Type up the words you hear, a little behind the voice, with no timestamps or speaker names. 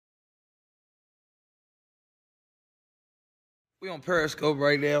We on Periscope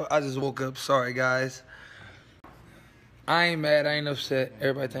right now. I just woke up. Sorry, guys. I ain't mad. I ain't upset.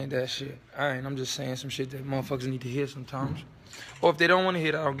 Everybody think that shit. I ain't. I'm just saying some shit that motherfuckers need to hear sometimes. Or if they don't want to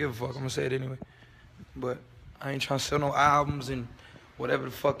hear it, I don't give a fuck. I'm going to say it anyway. But I ain't trying to sell no albums and whatever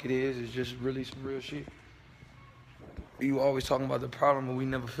the fuck it is. It's just really some real shit. You always talking about the problem, but we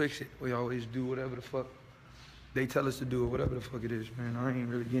never fix it. We always do whatever the fuck they tell us to do or whatever the fuck it is, man. I ain't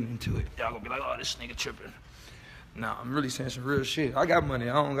really getting into it. Y'all gonna be like, oh, this nigga tripping. Nah, I'm really saying some real shit. I got money.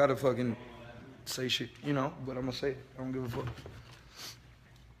 I don't gotta fucking say shit, you know, but I'm gonna say it. I don't give a fuck.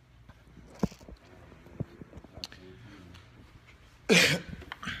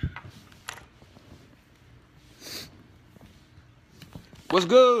 What's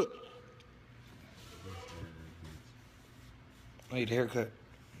good? I need a haircut.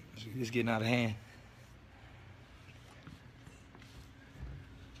 It's getting out of hand.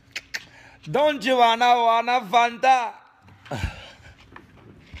 Don't you wanna Fanta?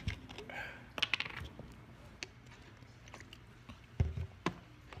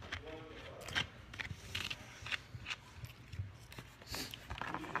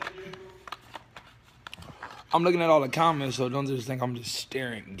 I'm looking at all the comments, so don't just think I'm just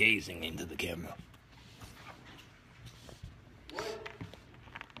staring, gazing into the camera.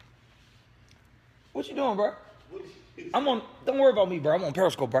 What you doing, bro? I'm on. Don't worry about me, bro. I'm on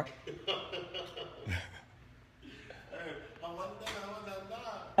Periscope, bro.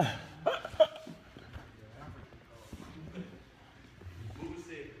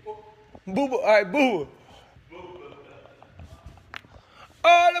 Boo boo, all right, boo.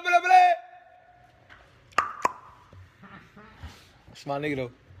 Oh, blah, blah, blah. That's my nigga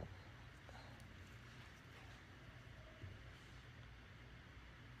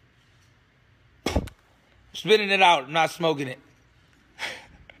though. Spitting it out, not smoking it.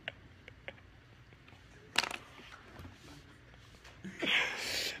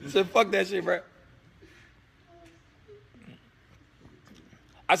 So fuck that shit, bro.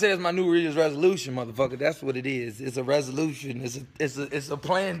 I said it's my New Year's resolution, motherfucker. That's what it is. It's a resolution. It's a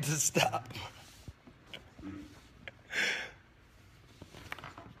plan to stop.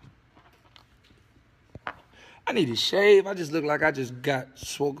 I need to shave. I just look like I just got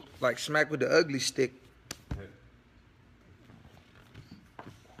smacked with the ugly stick.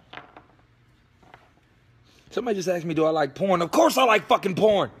 Somebody just asked me, do I like porn? Of course I like fucking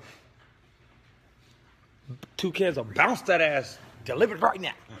porn. 2 cans will bounce that ass. Delivered right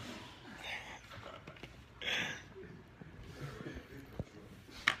now.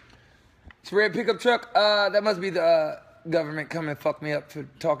 It's a red pickup truck. That must be the government coming and fuck me up for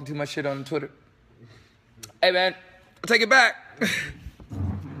talking too much shit on Twitter. Hey man, I'll take it back.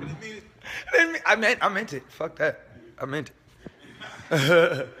 I meant it. Fuck that. I meant it.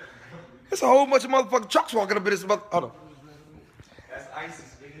 There's a whole bunch of motherfucking trucks walking up in this mother. Hold on. That's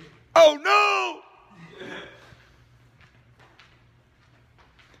ISIS, nigga. Oh no!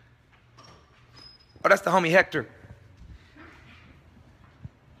 Oh, that's the homie Hector.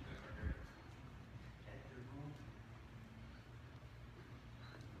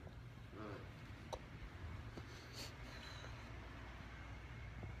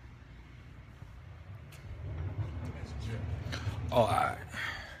 Oh, all right.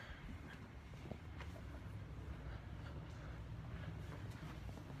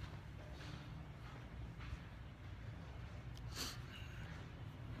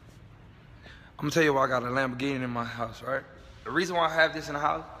 I'm gonna tell you why I got a Lamborghini in my house, right? The reason why I have this in the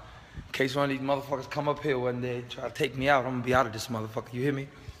house, in case one of these motherfuckers come up here one day and try to take me out, I'm gonna be out of this motherfucker. You hear me? I'm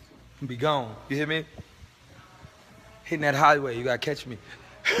gonna be gone. You hear me? Hitting that highway, you gotta catch me.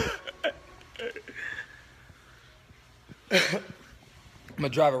 I'm gonna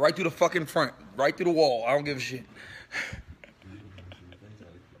drive it right through the fucking front, right through the wall. I don't give a shit.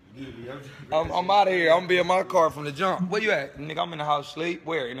 I'm out of here. I'm gonna be in my car from the jump. Where you at? Nigga, I'm in the house sleep.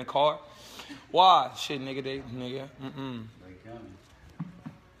 Where? In the car? Why? Shit, nigga, nigga. I'm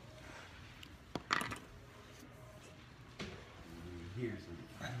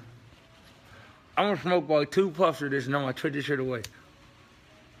gonna smoke about 2 puffs of this and I'm gonna put this shit away.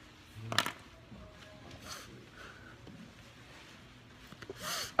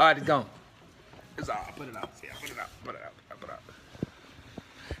 Alright, it's gone. It's all. Put it out. Yeah, put it out. Put it out. Put it out.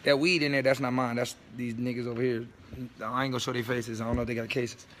 That weed in there, that's not mine. That's these niggas over here. I ain't gonna show their faces. I don't know if they got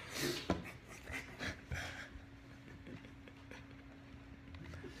cases.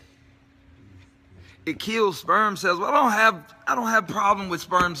 It kills sperm cells. Well, I don't have problem with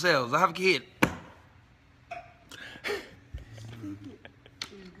sperm cells. I have a kid.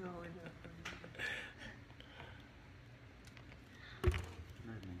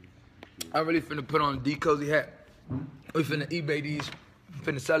 I'm really finna put on a D-cozy hat We finna eBay these.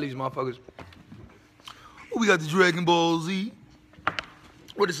 Finna sell these motherfuckers. We got the Dragon Ball Z.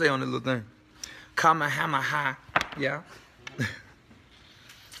 What it say on this little thing? Kamehameha. Yeah.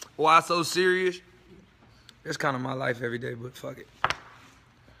 Why so serious? That's kind of my life every day, but fuck it.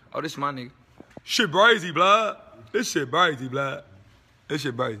 Oh, this my nigga. Shit Breezy, blood. This shit Breezy, blood. This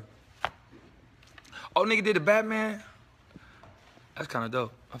shit Breezy. Oh, nigga did the Batman? That's kind of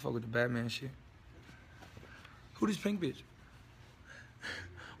dope. I fuck with the Batman shit. Who this pink bitch?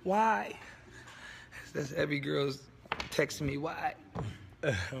 Why? That's every girl's texting me, why?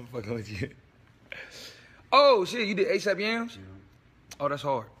 I'm fucking with you. Oh, shit, you did ASAP Yams? Oh, that's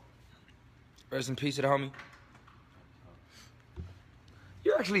hard. Rest in peace to the homie.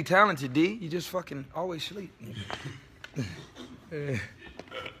 You're actually talented, D. You just fucking always sleep.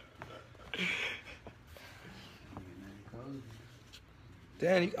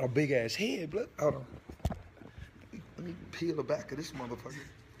 Damn, you got a big ass head, blood. Hold on. Let me peel the back of this motherfucker.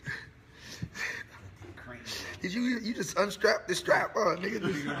 Did you just unstrap the strap on, nigga?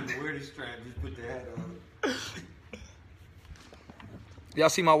 Wear the strap, just put the hat on. Y'all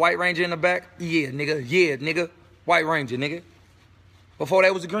see my White Ranger in the back? Yeah, nigga. Yeah, nigga. White Ranger, nigga. Before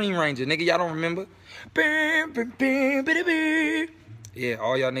that was the Green Ranger, nigga. Y'all don't remember? Yeah,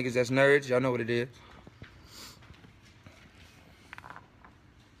 all y'all niggas that's nerds, y'all know what it is.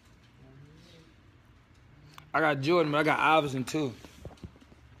 I got Jordan, but I got Iverson too.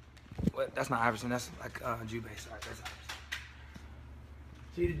 What? That's not Iverson. That's like Jubei. Sorry, that's Iverson.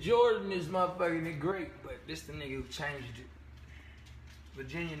 See, the Jordan is motherfucking great, but this the nigga who changed it.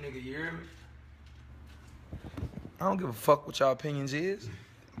 Virginia nigga, you hear me? I don't give a fuck what y'all opinions is.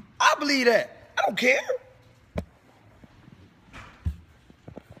 I believe that. I don't care.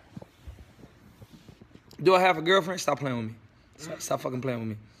 Do I have a girlfriend? Stop playing with me. Stop fucking playing with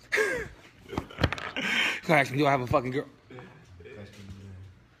me. Come ask me, do I have a fucking girl?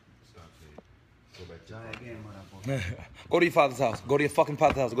 Go to your father's house. Go to your fucking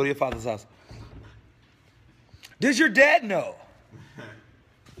father's house. Go to your father's house. Does your dad know?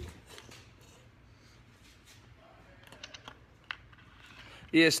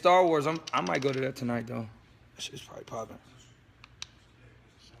 Yeah, Star Wars. I might go to that tonight though. That shit's probably popping.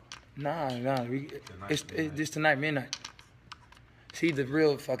 Nah. It's just tonight, midnight. See the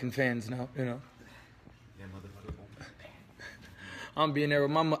real fucking fans now, you know. I'm being there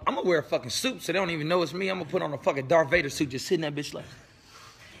with my I'm gonna wear a fucking suit so they don't even know it's me. I'm gonna put on a fucking Darth Vader suit, just sitting that bitch like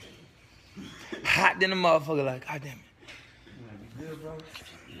hot than a motherfucker. Like, God damn it.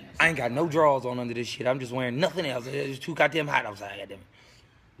 I ain't got no drawers on under this shit. I'm just wearing nothing else. It's too goddamn hot outside. God damn it.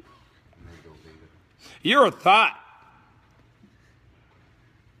 You're a thought.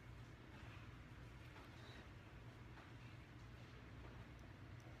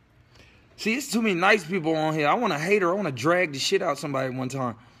 See, it's too many nice people on here. I want to hate her. I want to drag the shit out somebody one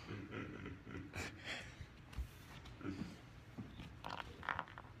time.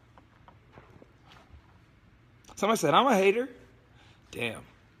 Somebody said, I'm a hater. Damn.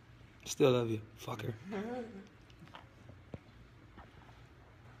 Still love you, fucker.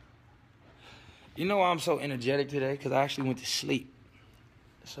 You know why I'm so energetic today? Because I actually went to sleep.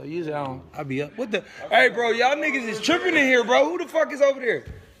 So usually I be up. What the? Hey, bro, y'all niggas is tripping in here, bro. Who the fuck is over there?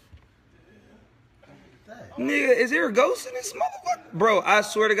 Nigga, is there a ghost in this motherfucker? Bro, I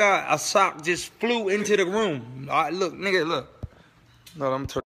swear to God, a sock just flew into the room. All right, look, nigga, look. No, I'm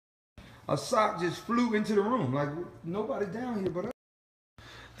turning. A sock just flew into the room. Like, nobody's down here but us.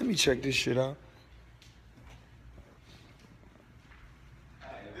 Let me check this shit out.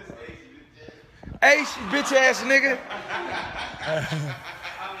 Hey, bitch ass nigga.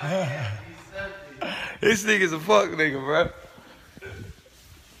 This nigga's a fuck nigga, bro.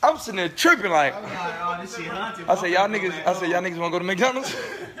 I'm sitting there tripping like. I said, y'all niggas wanna go to McDonald's?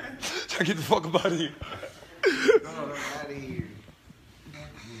 Try to get the fuck up out of here. Out of here.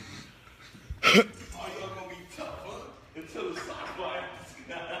 Oh, y'all gonna be tough, huh? Until the sock fly out the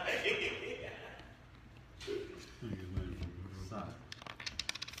sky. Sock.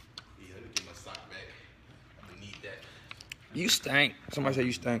 Yeah, let me get my sock back. I need that. You stink. Somebody say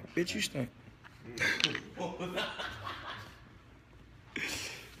you stink. Bitch, you stink.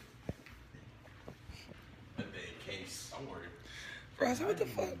 I'm worried. Bro, I said, what the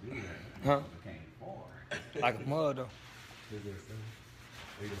fuck? Huh? Like a mud, though.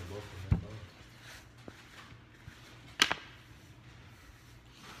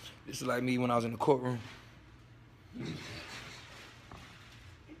 This is like me when I was in the courtroom.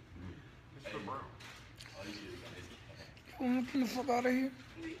 I'm getting the fuck out of here.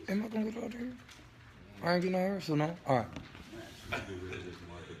 Am I gonna get out of here? I ain't getting out of here, so no. All right. Let's do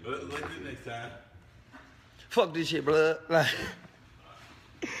it next time. Fuck this shit, blood. Like.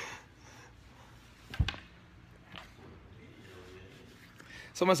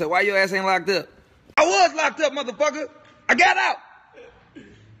 Someone said, why your ass ain't locked up? I was locked up, motherfucker. I got out.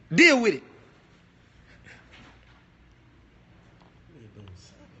 Deal with it.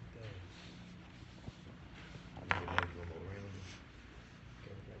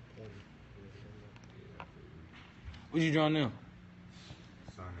 What you drawing now?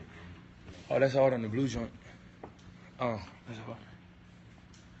 Oh, that's hard on the blue joint. Oh, that's hard.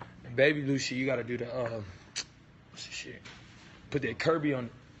 The baby blue shit, you gotta do the, what's the shit? Put that Kirby on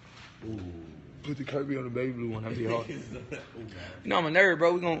it. Ooh. Put the Kirby on the baby blue one, that'd be hard. You know I'm a nerd,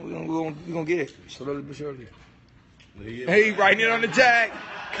 bro. We gonna get it. Slowly but surely. Hey, writing it on the tag.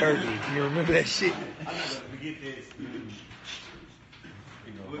 Kirby, you remember that shit? I never forget this.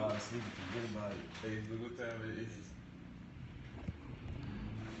 You know, about sleep, forget about it. Hey, what time it is?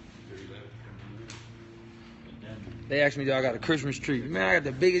 They asked me, do I got a Christmas tree? Man, I got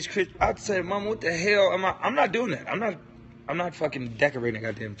the biggest Christmas. I said, Mama, what the hell am I? I'm not doing that. I'm not fucking decorating a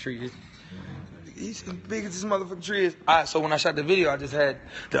goddamn tree. He's as big as this motherfucking tree is. All right, so when I shot the video, I just had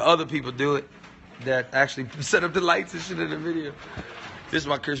the other people do it that actually set up the lights and shit in the video. This is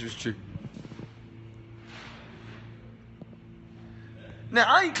my Christmas tree. Now,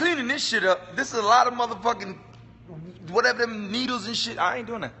 I ain't cleaning this shit up. This is a lot of motherfucking, whatever them needles and shit. I ain't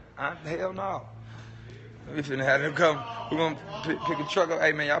doing that. Hell no. We finna have them come. We're gonna pick a truck up.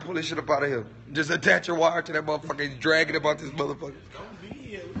 Hey, man, y'all pull this shit up out of here. Just attach your wire to that motherfucker and drag it about this motherfucker.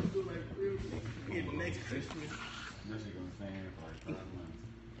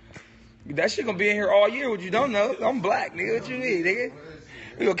 That shit gonna be in here all year. What you don't know, I'm black, nigga. What you mean, nigga?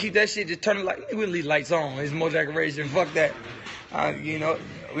 We gonna keep that shit, just turn it like, we gonna leave lights on. There's more decoration. Fuck that. You know,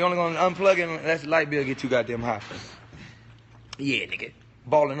 we only gonna unplug it and let the light bill get too goddamn high. Yeah, nigga.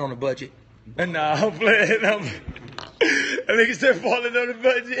 Balling on a budget. Nah, I'm playing. That nigga said falling on the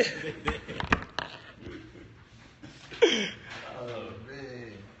budget. Oh,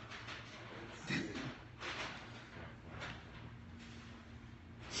 man.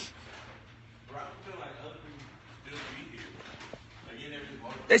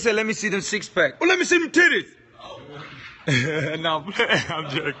 They said, let me see them six pack. Well, let me see them titties. No, I'm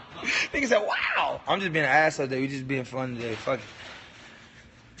joking. Nigga said, wow. I'm just being an asshole today. We just being fun today. Fuck it.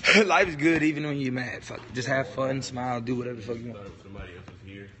 Life is good even when you're mad. Fuck it. Just have fun, smile, do whatever the fuck you want. Somebody else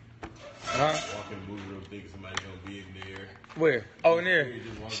is here. Huh? Walking the movie room, think somebody gonna be in there. Where? Oh, in there.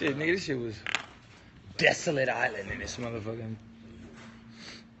 Shit, nigga, this shit was desolate island in this motherfucking.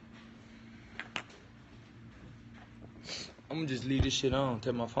 I'm gonna just leave this shit on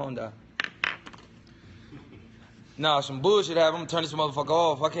till my phone die. Nah, some bullshit happen. I'm gonna turn this motherfucker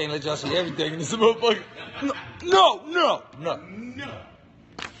off. I can't let y'all see everything in this motherfucker. No.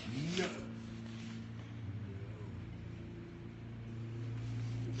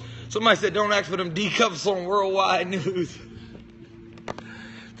 Somebody said don't ask for them D cups on worldwide news.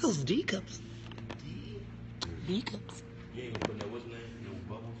 Those D cups. D cups. You ain't gonna put no what's name? No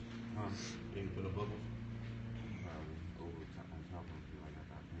bubbles? Huh? You ain't gonna put no bubbles?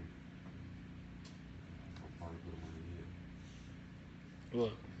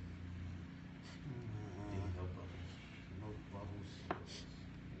 What?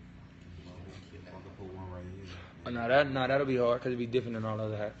 Oh, that'll be hard because it'll be different than all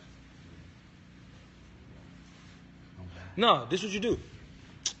other hats. No, this is what you do.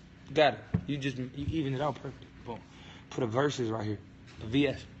 Got it. You even it out perfect. Boom. Put a verses right here. A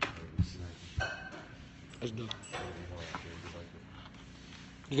VS. Let's do it.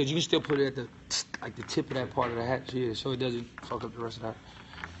 Because you can still put it at the tip of that part of the hat here, so it doesn't fuck up the rest of that.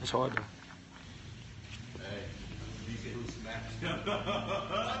 It's hard though. Hey, you said who smacked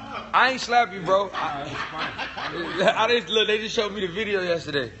I ain't slap you, bro. Look, they just showed me the video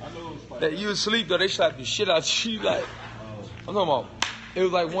yesterday. That you asleep though, they slapped the shit out you. Like, I'm talking about, it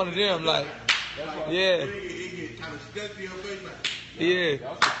was like one of them, like, yeah. Yeah.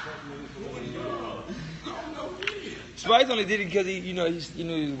 Spice only did it because he knew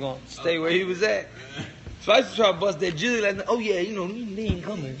he was gonna stay where he was at. Spice was trying to bust that jizzy like, oh yeah, they ain't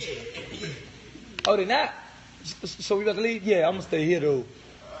coming. Oh, they not? So we about to leave? Yeah, I'm gonna stay here though.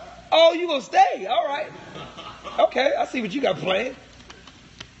 Oh, you gonna stay? All right. Okay, I see what you got planned,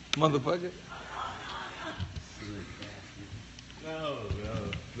 motherfucker. No,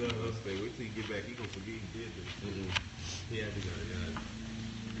 stay. Wait till you get back. He gonna forget he did this. He had to go,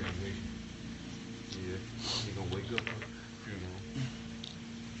 graduation. Yeah, he gonna wake up,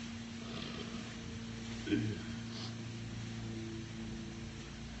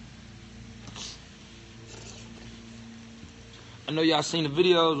 I know y'all seen the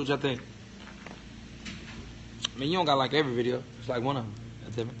videos. What y'all think? mean, you don't got like every video. It's like one of them.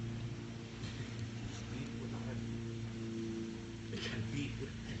 That's it.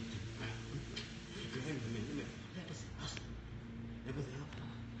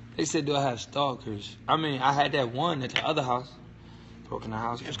 They said, do I have stalkers? I mean, I had that one at the other house. Broke in the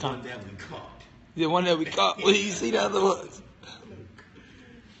house. It was kind of that we caught. the one that we caught. Well, you see the other ones.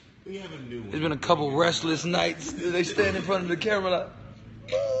 We have a new one. There's been a couple restless nights. They stand in front of the camera like,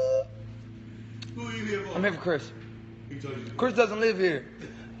 Who are you here for? I'm here for Chris. He told you. Chris doesn't live here.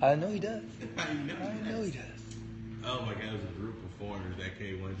 I know he does. I know. I know he does. Oh my God, it was a group of foreigners that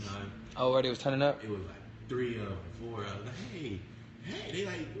came one time. Oh, right, he was turning up? It was like 3 of them, 4 of them. Like, hey. They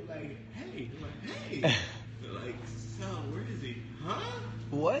like, hey. I'm like, hey. They're like, so where is he? Huh?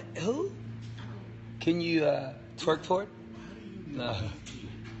 What? Who? Can you twerk for it? How do you know? No.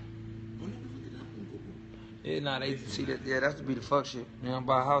 Yeah, nah, they see that. Yeah, that's to be the fuck shit. You know,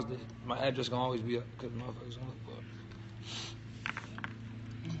 buy a house, my address gonna always be up because motherfuckers gonna look for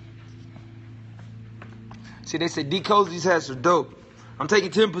it. See, they say D Cozy's hats are dope. I'm taking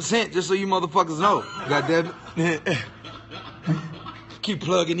 10% just so you motherfuckers know. God damn it. Keep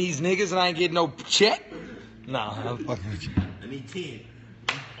plugging these niggas and I ain't getting no check. Nah, I'm fucking with you. I need 10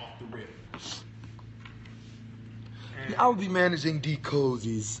 off the rip. I would be managing D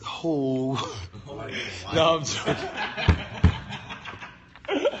Cozy's whole. No, I'm joking.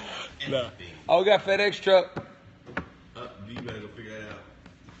 No. Oh, we got FedEx truck. You better go figure that out.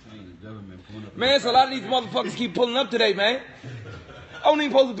 Man, so a lot of these motherfuckers keep pulling up today, man. I don't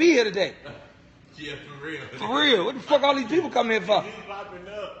even supposed to be here today. Yeah, for real. For real. What the fuck all these people come here for? He's popping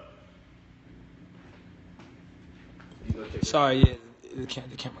up. Sorry, yeah. The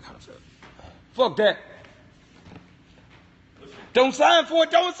camera kind of fell. Fuck that. Don't sign for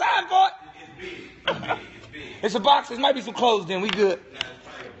it. Don't sign for it. It's big. It's big. It's big. It's a box. There might be some clothes in. We good. Nah, it's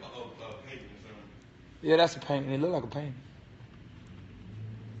probably a painting or something. Yeah, that's a painting. It look like a painting.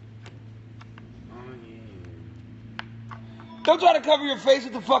 Don't try to cover your face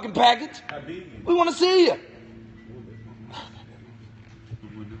with the fucking package. We want to see you. I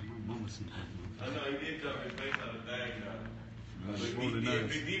know he did cover his face on the thing, though.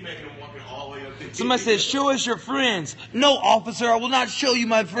 Big D making him walking all the way up there. Somebody said, show us your friends. No, officer, I will not show you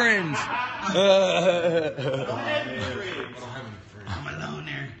my friends. I don't have any friends. I'm alone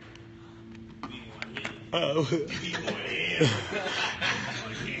there. We want him. Oh. We want him.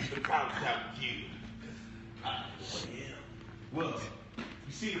 The problem is how we you. I want him. Well,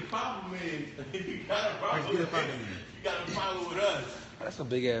 you see, the problem is you got a problem with us. You got a problem with us. That's a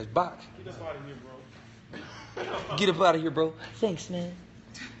big ass box. Get us out of here, bro. Get up out of here, bro. Thanks, man.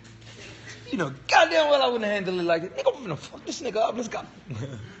 You know, goddamn well I wouldn't handle it like this. Nigga, I'm gonna fuck this nigga up. Let's go. What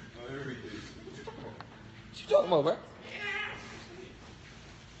you talking about, bro?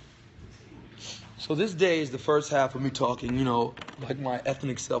 So this day is the first half of me talking, you know, like my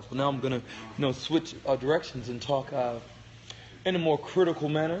ethnic self. But now I'm gonna, switch directions and talk in a more critical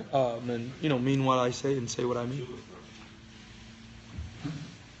manner, and mean what I say and say what I mean.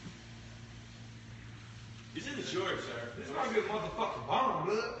 This is yours, sir. This might be a motherfucking bomb,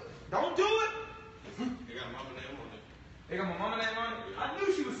 blood. Don't do it. They got mama name on it. They got my mama name on it. I knew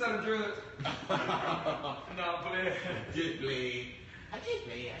she was selling drugs. No, but Just play. I just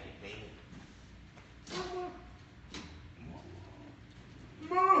play.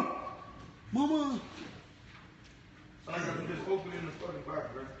 Mama. I got to just open in the fucking box,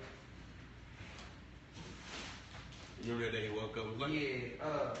 bro. Remember that day he woke up and was like, Yeah,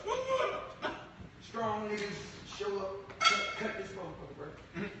 strong niggas show up, cut this motherfucker, bro.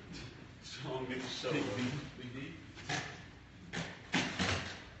 strong nigga show up. Big D.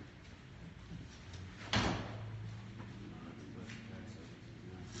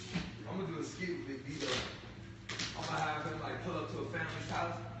 I'm gonna do a skit with Big D though. I'm gonna have him like pull up to a family's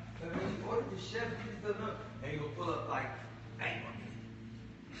house. Like, when you order the chef, get this done up. And he gonna pull up like, hey,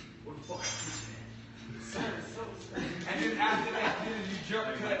 what the fuck is this, man? Sir, so strange. And then after that, you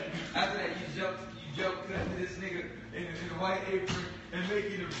jump cut. After that, you jump cut to this nigga in a white apron and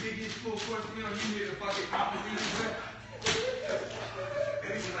making the biggest full course meal. You hear the fucking opposite breath.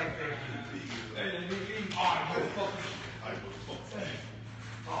 And he's like, thank you. And then he eating all the motherfuckers.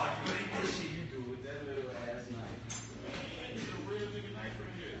 Oh, you ain't this shit you do with that little ass knife. It's a real nigga knife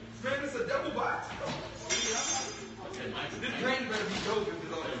right here. Man, it's a double box. This paint better be dope if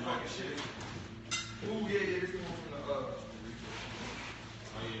it's all that fucking shit. Ooh, yeah, this is one from the,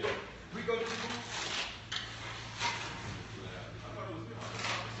 Oh, yeah. we go to the booth. I thought it was good.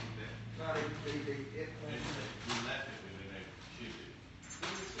 Nah, they We left it and then they shipped it.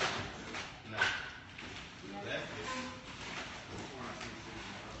 Nah. We left it.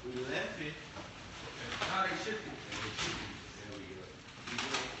 We left it. Nah, they should be.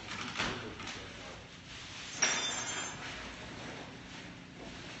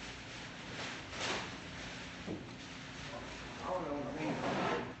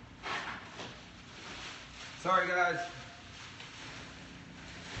 Sorry, guys.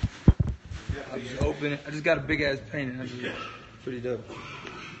 I just opened it. I just got a big ass painting. That's pretty dope.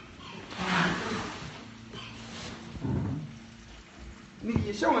 Nigga,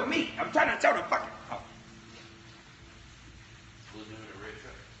 you're showing me. I'm trying to show the fucking. Oh.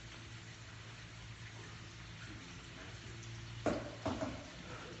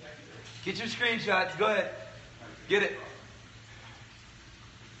 Get your screenshots. Go ahead. Get it.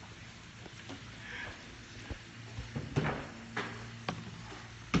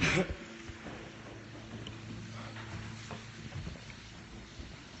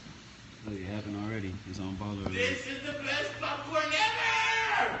 Look, it happened already. It's on baller alert. This is the best popcorn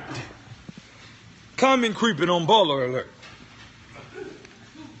ever! Comment creeping on Baller Alert.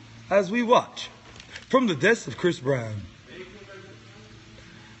 As we watch from the desk of Chris Brown.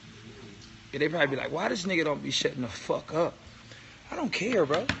 Yeah, they probably be like, why this nigga don't be shutting the fuck up? I don't care,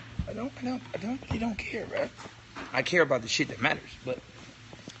 bro. I really don't care, bro. I care about the shit that matters, but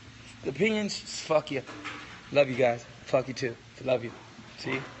the opinions, fuck you. Love you guys. Fuck you too. Love you.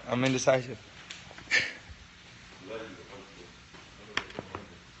 See, I'm indecisive.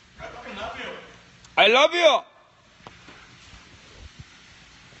 I fucking love you. I love you.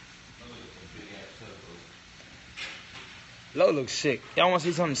 Lo looks sick. Y'all want to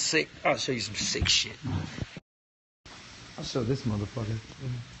see something sick? I'll show you some sick shit. I'll show this motherfucker.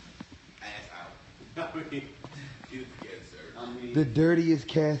 Ass out. I mean, you get sir. The dirtiest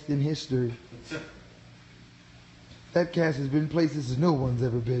cast in history. That cast has been places no one's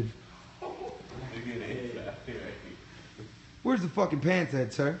ever been. Where's the fucking pants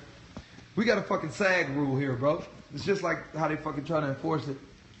at, sir? We got a fucking SAG rule here, bro. It's just like how they fucking trying to enforce it.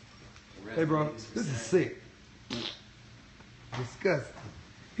 Hey, bro, this is sick. Disgusting.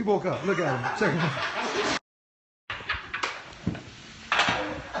 He woke up. Look at him. Check him out.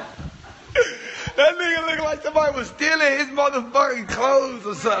 That nigga look like somebody was stealing his motherfucking clothes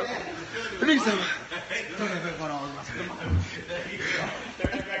or something. Let me see. Turn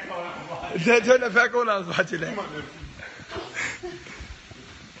that back on. I was watching that.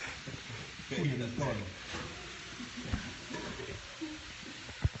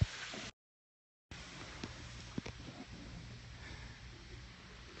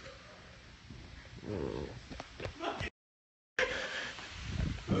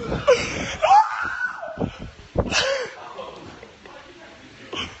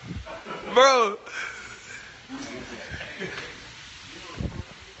 Bro.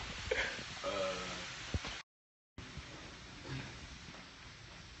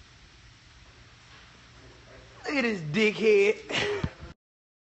 Look at this dickhead.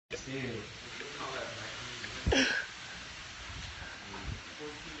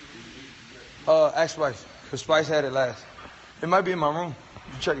 Ask Spice. Because Spice had it last. It might be in my room.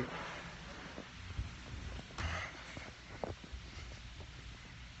 Check it.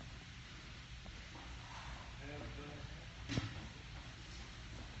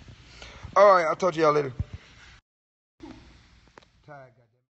 Alright, I'll talk to y'all later.